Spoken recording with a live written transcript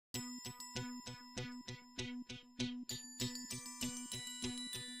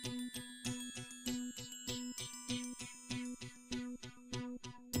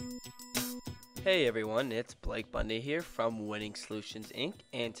Hey everyone, it's Blake Bundy here from Winning Solutions Inc.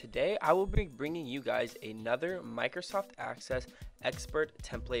 And today I will be bringing you guys another Microsoft Access Expert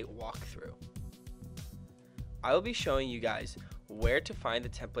Template walkthrough. I will be showing you guys where to find the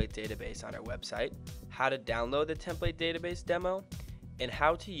template database on our website, how to download the template database demo, and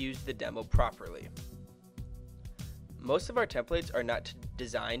how to use the demo properly. Most of our templates are not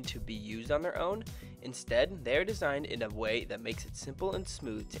designed to be used on their own. Instead, they are designed in a way that makes it simple and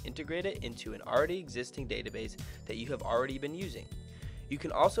smooth to integrate it into an already existing database that you have already been using. You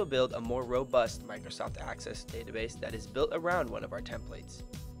can also build a more robust Microsoft Access database that is built around one of our templates.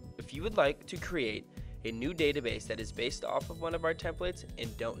 If you would like to create a new database that is based off of one of our templates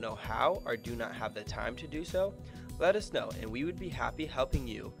and don't know how or do not have the time to do so, let us know and we would be happy helping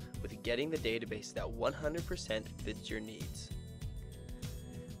you with getting the database that 100% fits your needs.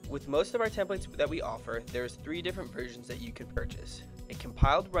 With most of our templates that we offer, there's 3 different versions that you can purchase. A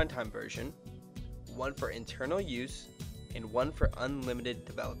compiled runtime version, one for internal use, and one for unlimited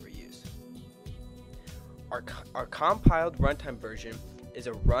developer use. Our compiled runtime version is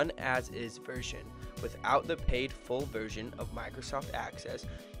a run-as-is version without the paid full version of Microsoft Access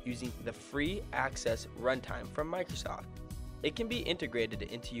using the free Access runtime from Microsoft. It can be integrated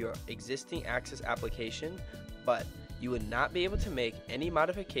into your existing Access application, but you would not be able to make any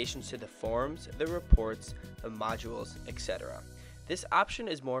modifications to the forms, the reports, the modules, etc. This option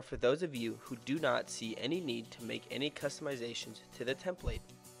is more for those of you who do not see any need to make any customizations to the template.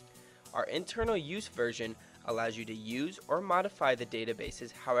 Our internal use version allows you to use or modify the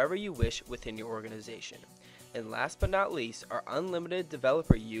databases however you wish within your organization. And last but not least, our unlimited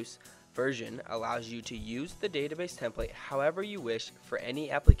developer use version allows you to use the database template however you wish for any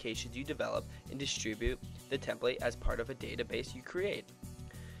applications you develop and distribute the template as part of a database you create.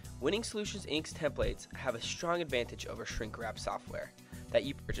 Winning Solutions Inc.'s templates have a strong advantage over shrink wrap software that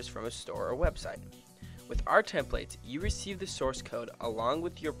you purchase from a store or website. With our templates, you receive the source code along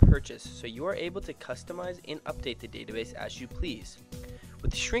with your purchase, so you are able to customize and update the database as you please.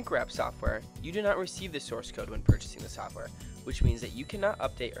 With shrink wrap software, you do not receive the source code when purchasing the software, which means that you cannot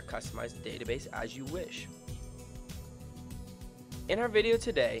update or customize the database as you wish. In our video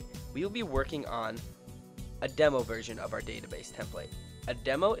today, we will be working on a demo version of our database template. A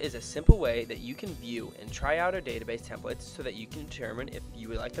demo is a simple way that you can view and try out our database templates so that you can determine if you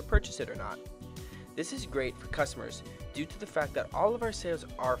would like to purchase it or not. This is great for customers due to the fact that all of our sales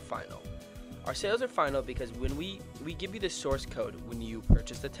are final. Our sales are final because when we give you the source code when you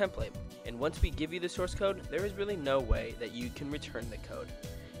purchase the template, and once we give you the source code, there is really no way that you can return the code.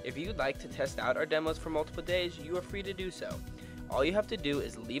 If you'd like to test out our demos for multiple days, you are free to do so. All you have to do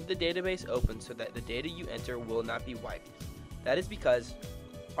is leave the database open so that the data you enter will not be wiped. That is because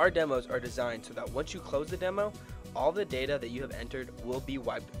our demos are designed so that once you close the demo, all the data that you have entered will be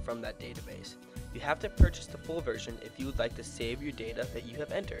wiped from that database. You have to purchase the full version if you would like to save your data that you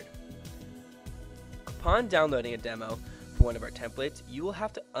have entered. Upon downloading a demo for one of our templates, you will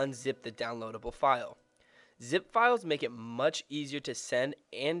have to unzip the downloadable file. Zip files make it much easier to send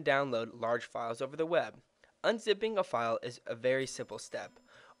and download large files over the web. Unzipping a file is a very simple step.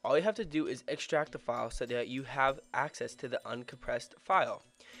 All you have to do is extract the file so that you have access to the uncompressed file.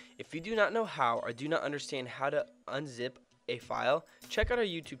 If you do not know how or do not understand how to unzip a file, check out our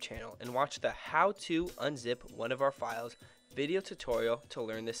YouTube channel and watch the How to Unzip One of Our Files video tutorial to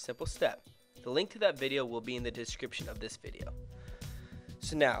learn this simple step. The link to that video will be in the description of this video.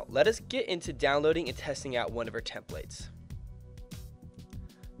 So now, let us get into downloading and testing out one of our templates.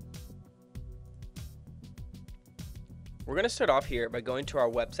 We're going to start off here by going to our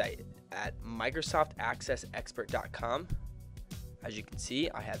website at microsoftaccessexpert.com. As you can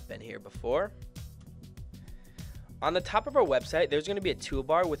see, I have been here before. On the top of our website, there's going to be a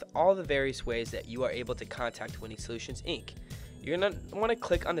toolbar with all the various ways that you are able to contact Winning Solutions Inc. You're going to want to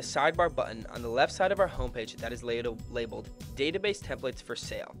click on the sidebar button on the left side of our homepage that is labeled Database Templates for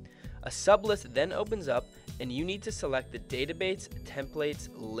Sale. A sublist then opens up and you need to select the Database Templates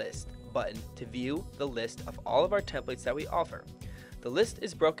List button to view the list of all of our templates that we offer. The list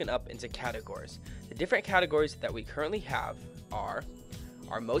is broken up into categories. The different categories that we currently have are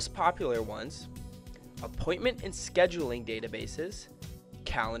our most popular ones, appointment and scheduling databases,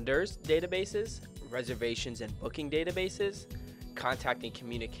 calendars databases, reservations and booking databases, contact and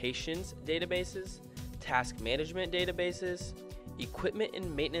communications databases, task management databases, equipment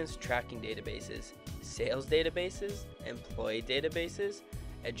and maintenance tracking databases, sales databases, employee databases,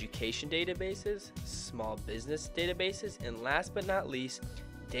 education databases, small business databases, and last but not least,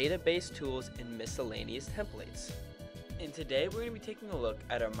 database tools and miscellaneous templates. And today we're going to be taking a look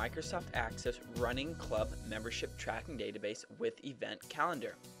at our Microsoft Access Running Club membership tracking database with event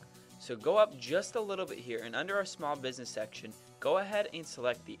calendar. So go up just a little bit here, and under our small business section, go ahead and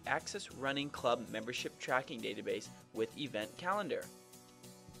select the Access Running Club Membership Tracking Database with Event Calendar.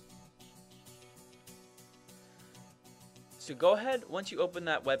 So go ahead once you open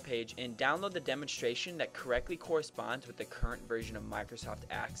that web page and download the demonstration that correctly corresponds with the current version of Microsoft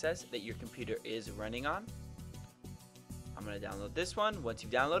Access that your computer is running on. I'm going to download this one. Once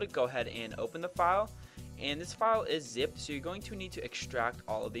you've downloaded, go ahead and open the file. And this file is zipped, so you're going to need to extract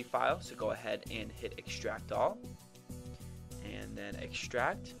all of the files. So go ahead and hit extract all, and then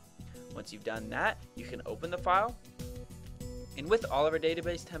extract. Once you've done that, you can open the file. And with all of our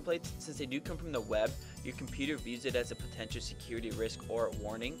database templates, since they do come from the web, your computer views it as a potential security risk or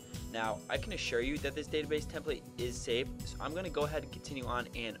warning. Now, I can assure you that this database template is safe, so I'm going to go ahead and continue on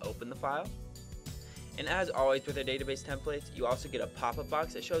and open the file. And as always with our database templates, you also get a pop-up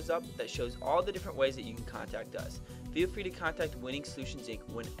box that shows up that shows all the different ways that you can contact us. Feel free to contact Winning Solutions Inc.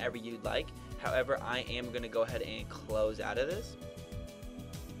 whenever you'd like. However, I am going to go ahead and close out of this.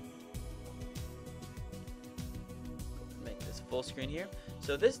 Make this full screen here.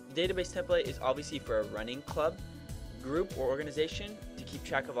 So this database template is obviously for a running club, group, or organization to keep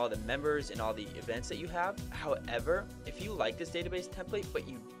track of all the members and all the events that you have. However, if you like this database template but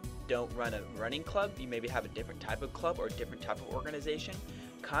you don't run a running club, you maybe have a different type of club or a different type of organization,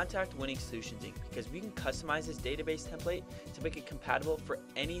 contact Winning Solutions Inc. because we can customize this database template to make it compatible for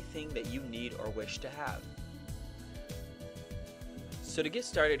anything that you need or wish to have. So to get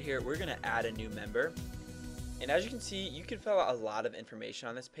started here, we're going to add a new member. And as you can see, you can fill out a lot of information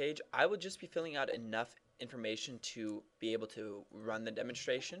on this page. I will just be filling out enough information to be able to run the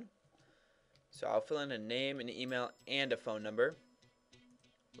demonstration. So I'll fill in a name, an email, and a phone number.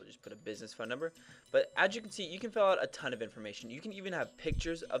 We'll just put a business phone number. But as you can see, you can fill out a ton of information. You can even have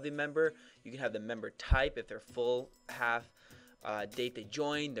pictures of the member. You can have the member type, if they're full, half, date they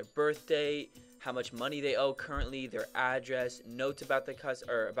joined, their birth date, how much money they owe currently, their address, notes about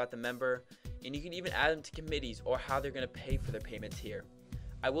the member, and you can even add them to committees or how they're going to pay for their payments here.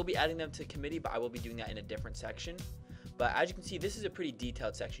 I will be adding them to committee, but I will be doing that in a different section. But as you can see, this is a pretty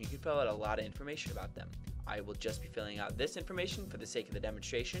detailed section. You can fill out a lot of information about them. I will just be filling out this information for the sake of the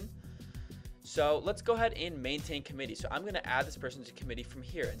demonstration. So let's go ahead and maintain committee. So I'm going to add this person to committee from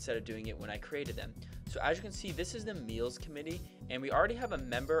here instead of doing it when I created them. So as you can see, this is the meals committee, and we already have a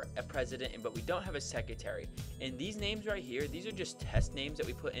member, a president, but we don't have a secretary. And these names right here, these are just test names that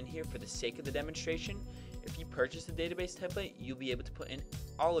we put in here for the sake of the demonstration. If you purchase the database template, you'll be able to put in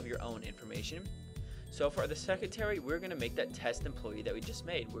all of your own information. So for the secretary, we're going to make that test employee that we just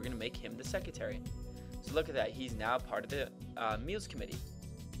made. We're going to make him the secretary. So look at that, he's now part of the meals committee.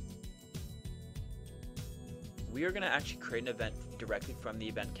 We are going to actually create an event directly from the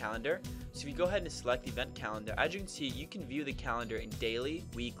event calendar. So if you go ahead and select the event calendar, as you can see, you can view the calendar in daily,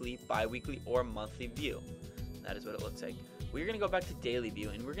 weekly, bi-weekly, or monthly view. That is what it looks like. We're going to go back to daily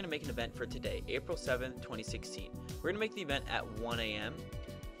view, and we're going to make an event for today, April 7th, 2016. We're going to make the event at 1 a.m.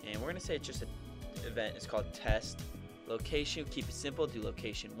 and we're going to say it's just an event. It's called test. Location, keep it simple, do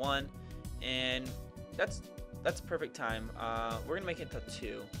location 1, and that's perfect time. We're going to make it until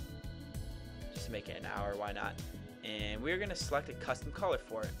 2. Just to make it an hour, why not? And we're going to select a custom color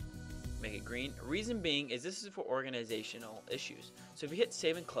for it. Make it green. Reason being is this is for organizational issues. So if you hit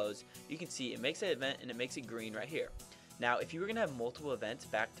save and close, you can see it makes an event and it makes it green right here. Now if you were going to have multiple events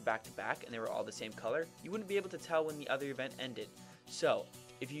back to back to back and they were all the same color, you wouldn't be able to tell when the other event ended. So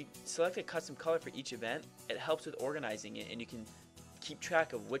if you select a custom color for each event, it helps with organizing it, and you can keep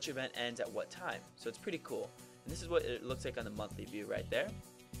track of which event ends at what time. So it's pretty cool. And this is what it looks like on the monthly view right there.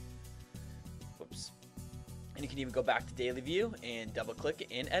 Whoops. And you can even go back to daily view and double click it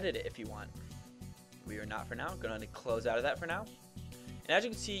and edit it if you want. We are not for now. Going to close out of that for now. And as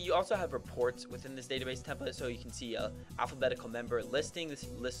you can see, you also have reports within this database template, so you can see a alphabetical member listing. This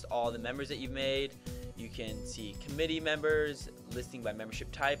lists all the members that you've made. You can see committee members, listing by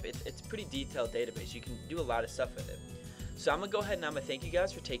membership type. It's a pretty detailed database. You can do a lot of stuff with it. So I'm going to go ahead and I'm going to thank you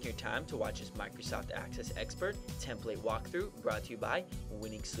guys for taking your time to watch this Microsoft Access Expert template walkthrough brought to you by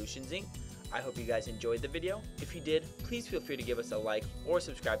Winning Solutions Inc. I hope you guys enjoyed the video. If you did, please feel free to give us a like or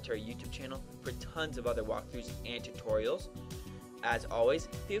subscribe to our YouTube channel for tons of other walkthroughs and tutorials. As always,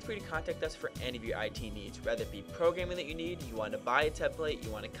 feel free to contact us for any of your IT needs, whether it be programming that you need, you want to buy a template, you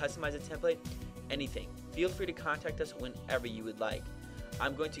want to customize a template, anything. Feel free to contact us whenever you would like.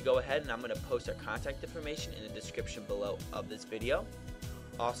 I'm going to go ahead and I'm going to post our contact information in the description below of this video.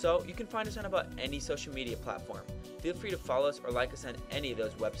 Also, you can find us on about any social media platform. Feel free to follow us or like us on any of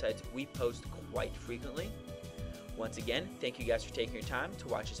those websites. We post quite frequently. Once again, thank you guys for taking your time to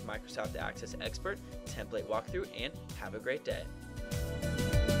watch this Microsoft Access Expert template walkthrough, and have a great day.